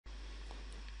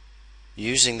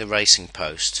Using the Racing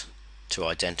Post to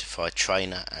identify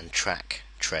trainer and track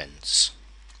trends.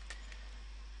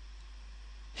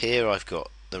 Here I've got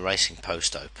the Racing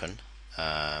Post open,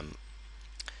 and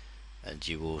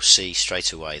you will see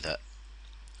straight away that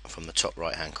from the top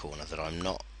right hand corner that I'm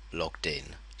not logged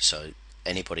in, so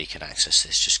anybody can access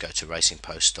this. Just go to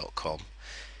racingpost.com,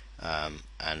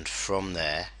 and from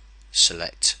there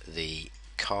select the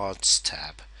Cards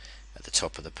tab at the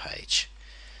top of the page.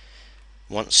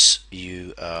 Once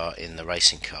you are in the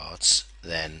racing cards,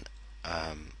 then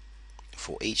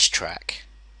for each track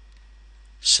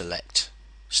select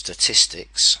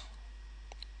statistics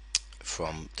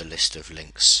from the list of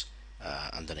links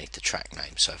underneath the track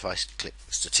name. So if I click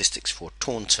statistics for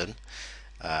Taunton,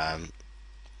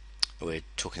 we're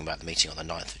talking about the meeting on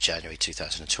the 9th of January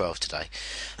 2012 today.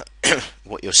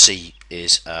 What you'll see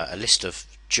is a list of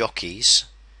jockeys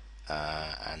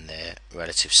and their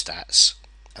relative stats,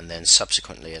 and then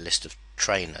subsequently a list of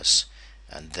trainers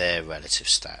and their relative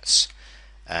stats.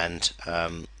 And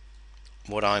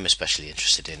what I'm especially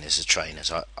interested in is the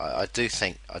trainers. I do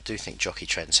think jockey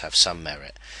trends have some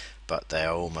merit, but they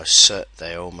are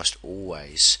almost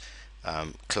always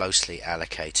closely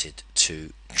allocated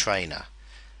to trainer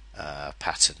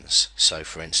patterns. So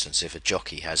for instance, if a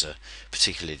jockey has a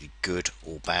particularly good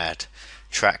or bad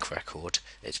track record,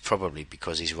 it's probably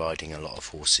because he's riding a lot of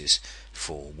horses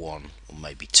for one or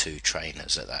maybe two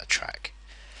trainers at that track.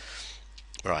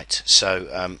 Right,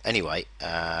 so anyway,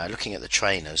 looking at the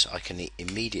trainers, I can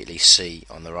immediately see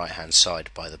on the right hand side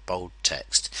by the bold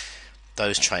text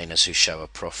those trainers who show a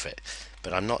profit,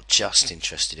 but I'm not just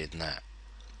interested in that.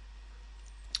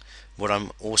 What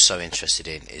I'm also interested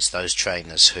in is those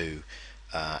trainers who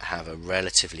have a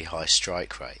relatively high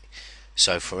strike rate.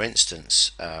 So for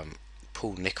instance,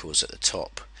 Paul Nicholls at the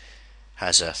top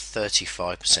has a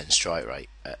 35% strike rate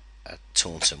at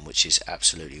Taunton, which is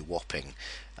absolutely whopping,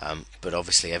 but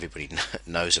obviously everybody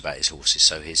knows about his horses,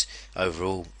 so his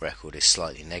overall record is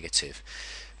slightly negative.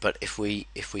 But if we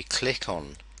click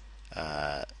on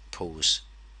Paul's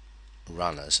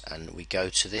runners and we go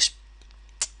to this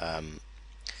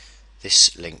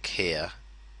this link here,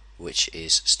 which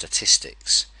is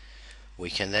statistics,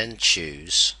 we can then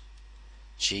choose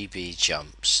GB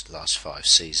Jumps last 5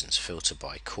 seasons, filter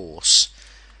by course,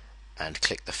 and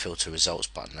click the filter results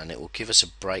button, and it will give us a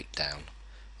breakdown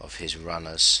of his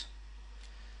runners,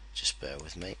 just bear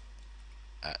with me,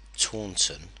 at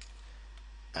Taunton.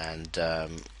 And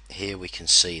here we can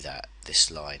see that this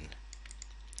line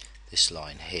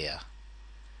here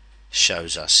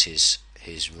shows us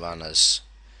his runners.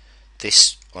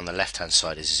 This on the left hand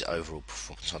side is his overall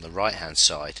performance. On the right hand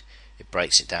side it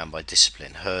breaks it down by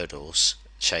discipline: hurdles,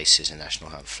 chases and National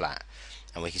Hunt Flat.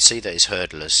 And we can see that his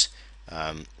hurdlers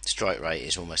strike rate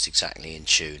is almost exactly in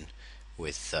tune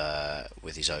with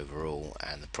his overall,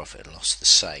 and the profit and loss the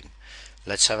same.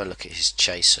 Let's have a look at his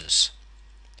chasers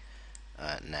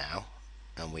now,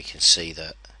 and we can see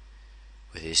that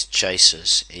with his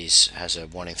chasers has a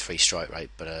 1 in 3 strike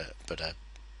rate, but a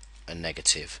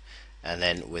negative. And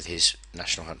then with his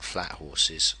National Hunt Flat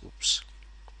horses,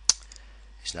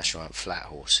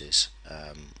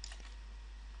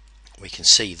 we can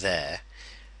see there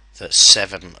that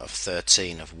 7 of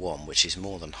 13 have won, which is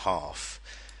more than half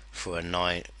for a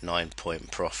 9 point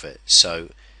profit. So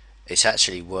it's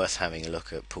actually worth having a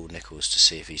look at Paul Nicholls to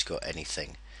see if he's got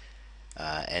anything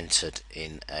entered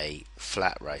in a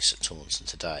flat race at Taunton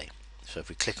today. So if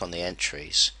we click on the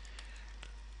entries,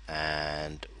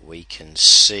 and we can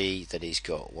see that he's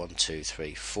got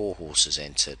 4 horses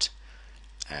entered,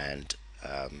 and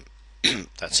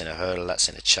that's in a hurdle, that's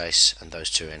in a chase, and those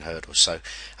 2 in hurdles. So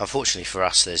unfortunately for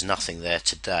us, there's nothing there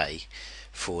today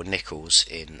for Nicholls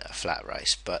in a flat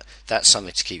race, but that's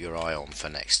something to keep your eye on for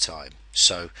next time.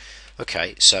 So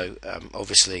okay, so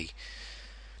obviously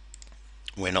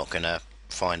we're not going to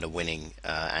find a winning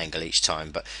angle each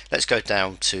time, but let's go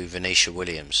down to Venetia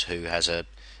Williams, who has a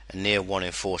near 1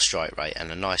 in 4 strike rate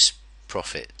and a nice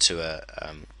profit to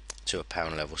a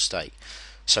pound level stake.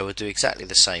 So we'll do exactly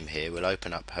the same here. We'll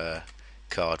open up her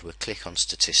card, we'll click on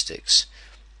statistics,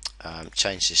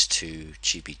 change this to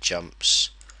GB Jumps,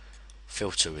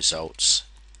 filter results,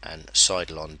 and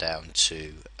sidle on down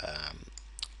to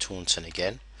Taunton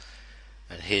again.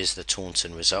 And here's the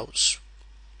Taunton results,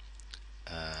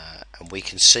 and we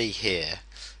can see here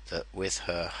that with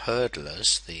her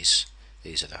hurdlers, these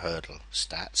are the hurdle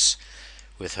stats,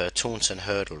 with her Taunton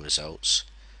hurdle results,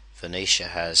 Venetia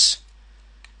has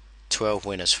 12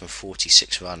 winners from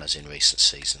 46 runners in recent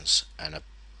seasons and a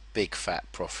big fat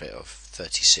profit of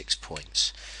 36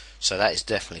 points. So that is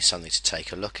definitely something to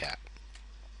take a look at.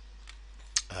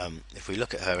 If we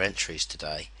look at her entries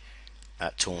today,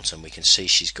 at Taunton, we can see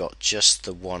she's got just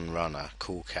the one runner,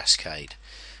 Cool Cascade,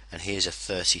 and here's a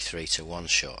 33 to 1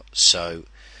 shot. So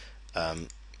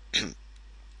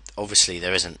obviously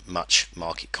there isn't much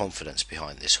market confidence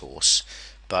behind this horse,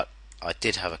 but I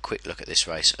did have a quick look at this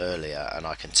race earlier, and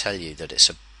I can tell you that it's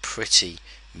a pretty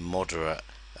moderate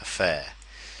affair.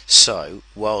 So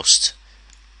whilst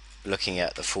looking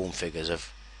at the form figures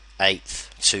of 8th,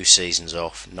 2 seasons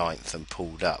off, 9th and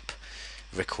pulled up,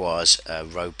 requires a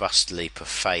robust leap of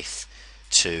faith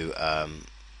to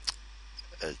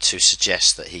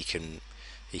suggest that he can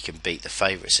beat the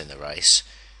favourites in the race.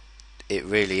 It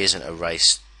really isn't a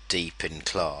race deep in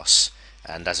class,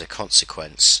 and as a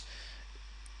consequence,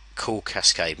 Cool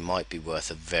Cascade might be worth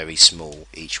a very small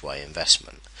each way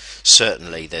investment.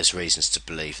 Certainly there's reasons to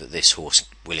believe that this horse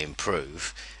will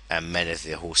improve, and many of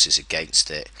the horses against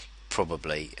it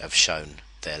probably have shown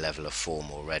their level of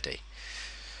form already.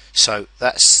 So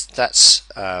that's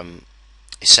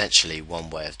essentially one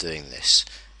way of doing this.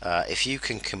 If you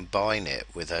can combine it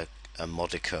with a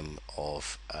modicum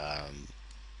of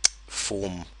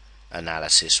form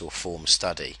analysis or form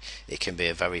study, it can be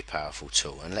a very powerful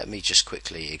tool. And let me just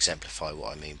quickly exemplify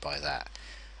what I mean by that,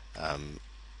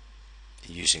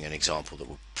 using an example that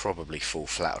will probably fall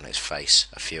flat on its face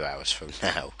a few hours from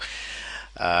now.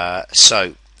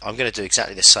 So I'm going to do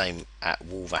exactly the same at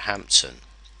Wolverhampton,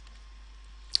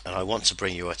 and I want to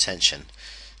bring your attention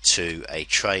to a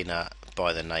trainer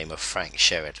by the name of Frank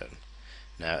Sheridan.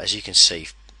 Now, as you can see,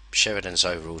 Sheridan's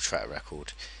overall track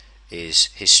record is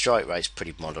his strike rate's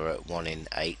pretty moderate, 1 in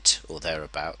 8 or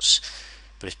thereabouts,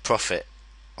 but his profit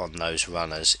on those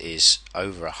runners is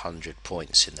over 100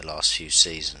 points in the last few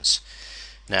seasons.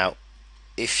 Now,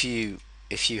 if you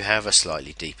have a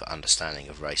slightly deeper understanding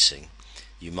of racing,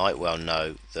 you might well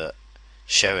know that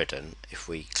Sheridan, if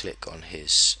we click on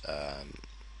his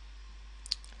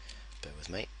bear with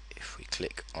me, if we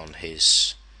click on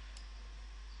his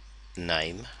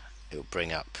name, it will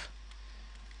bring up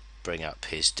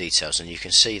his details, and you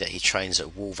can see that he trains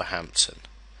at Wolverhampton,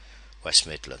 West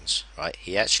Midlands. Right,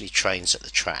 he actually trains at the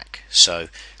track. So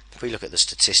if we look at the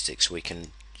statistics, we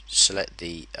can select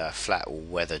the flat all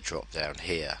weather drop down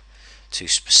here to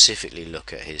specifically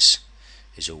look at his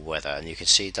all weather, and you can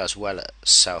see he does well at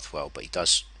Southwell, but he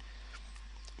does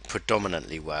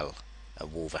predominantly well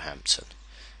at Wolverhampton.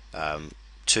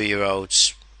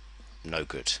 2-year-olds, no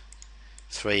good.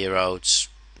 3-year-olds,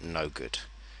 no good.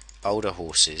 Older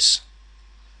horses,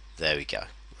 there we go.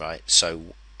 Right,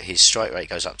 so his strike rate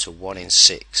goes up to 1 in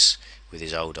 6 with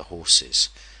his older horses,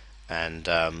 and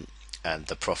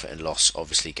the profit and loss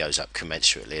obviously goes up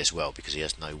commensurately as well, because he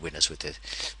has no winners with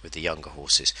the younger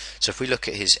horses. So if we look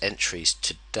at his entries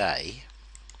today,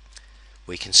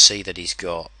 we can see that he's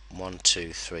got 1,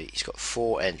 2, 3. He's got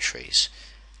 4 entries,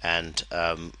 and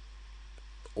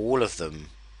all of them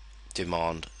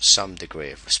demand some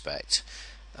degree of respect.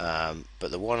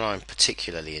 But the one I'm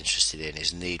particularly interested in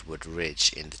is Needwood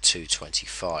Ridge in the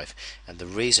 225, and the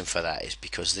reason for that is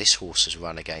because this horse has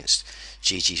run against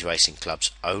GG's Racing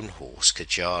Club's own horse,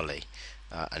 Kajali,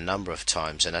 a number of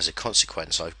times, and as a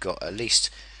consequence I've got at least,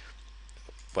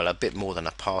 well, a bit more than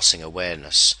a passing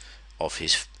awareness of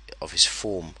his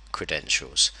form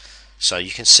credentials. So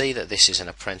you can see that this is an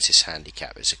apprentice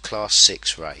handicap. It's a Class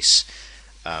 6 race,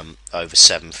 over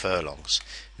 7 furlongs.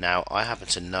 Now, I happen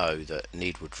to know that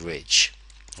Needwood Ridge,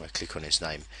 when I click on his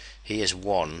name, he has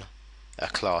won a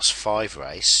Class 5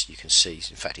 race. You can see,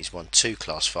 in fact, he's won 2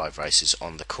 Class 5 races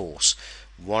on the course,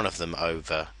 one of them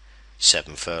over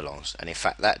 7 furlongs, and in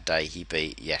fact that day he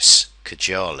beat, yes,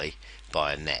 Kajali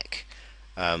by a neck.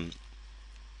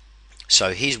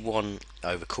 So he's won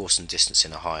over course and distance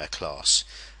in a higher class,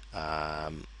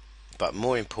 but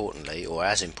more importantly, or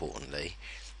as importantly,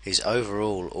 his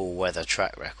overall all-weather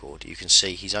track record. You can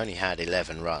see he's only had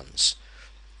 11 runs,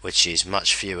 which is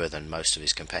much fewer than most of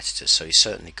his competitors, so he's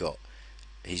certainly got,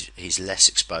 he's less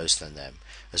exposed than them.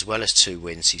 As well as 2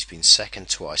 wins, he's been second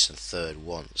twice and third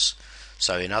once.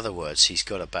 So in other words, he's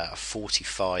got about a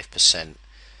 45%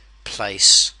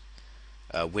 place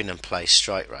win and place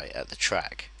strike rate at the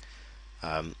track.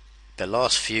 The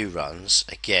last few runs,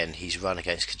 again, he's run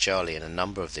against Kajali in a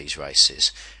number of these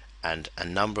races, and a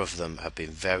number of them have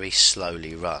been very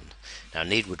slowly run. Now,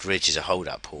 Needwood Ridge is a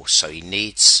hold-up horse, so he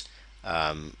needs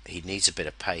a bit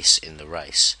of pace in the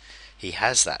race. He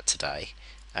has that today,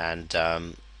 and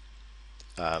I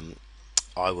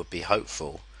would be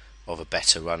hopeful of a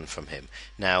better run from him.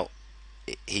 Now,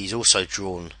 he's also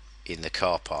drawn in the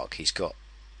car park. He's got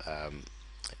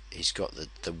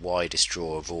the widest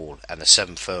draw of all, and the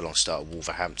 7 furlong start at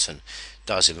Wolverhampton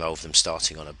does involve them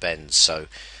starting on a bend, so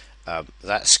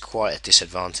that's quite a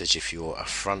disadvantage if you're a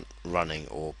front running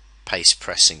or pace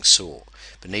pressing sort,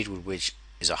 but Needwood Ridge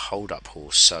is a hold up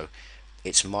horse, so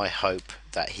it's my hope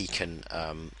that he can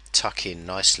tuck in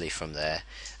nicely from there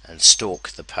and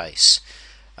stalk the pace.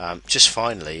 Just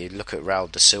finally, look at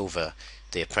Raul da Silva,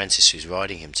 the apprentice who's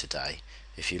riding him today.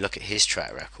 If you look at his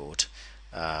track record,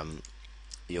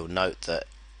 you'll note that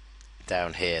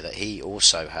down here that he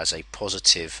also has a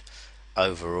positive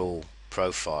overall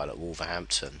profile at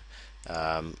Wolverhampton,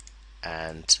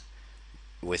 and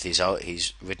with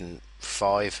he's ridden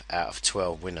 5 out of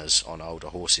 12 winners on older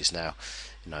horses. Now,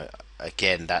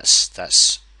 again,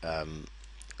 that's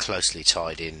closely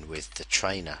tied in with the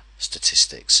trainer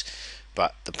statistics.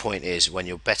 But the point is, when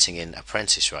you're betting in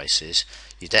apprentice races,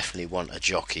 you definitely want a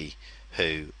jockey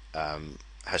who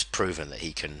has proven that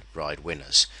he can ride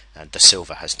winners, and Da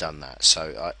Silva has done that.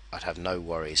 So I'd have no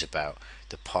worries about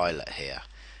the pilot here.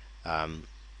 And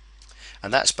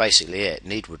that's basically it.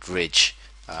 Needwood Ridge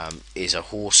is a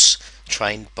horse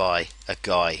trained by a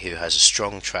guy who has a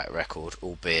strong track record,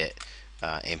 albeit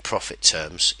in profit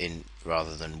terms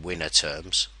rather than winner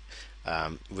terms,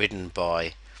 ridden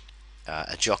by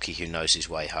a jockey who knows his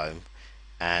way home,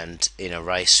 and in a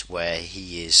race where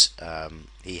he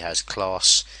has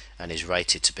class and is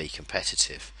rated to be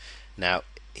competitive. Now,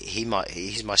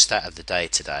 he's my stat of the day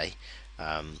today,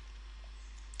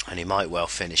 and he might well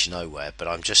finish nowhere. But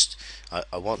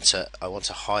I want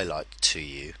to highlight to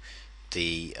you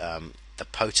the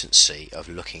potency of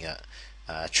looking at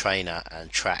trainer and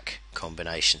track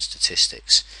combination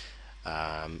statistics.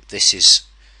 This is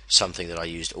something that I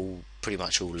used pretty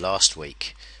much all last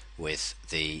week with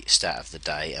the stat of the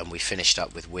day, and we finished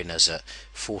up with winners at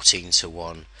 14 to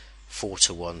 1, 4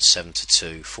 to 1, 7 to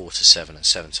 2, 4 to 7, and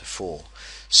 7 to 4.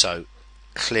 So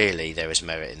clearly there is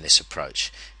merit in this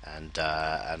approach, and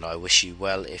I wish you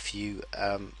well if you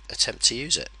attempt to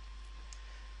use it.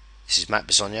 This is Matt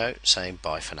Bisogno saying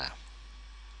bye for now.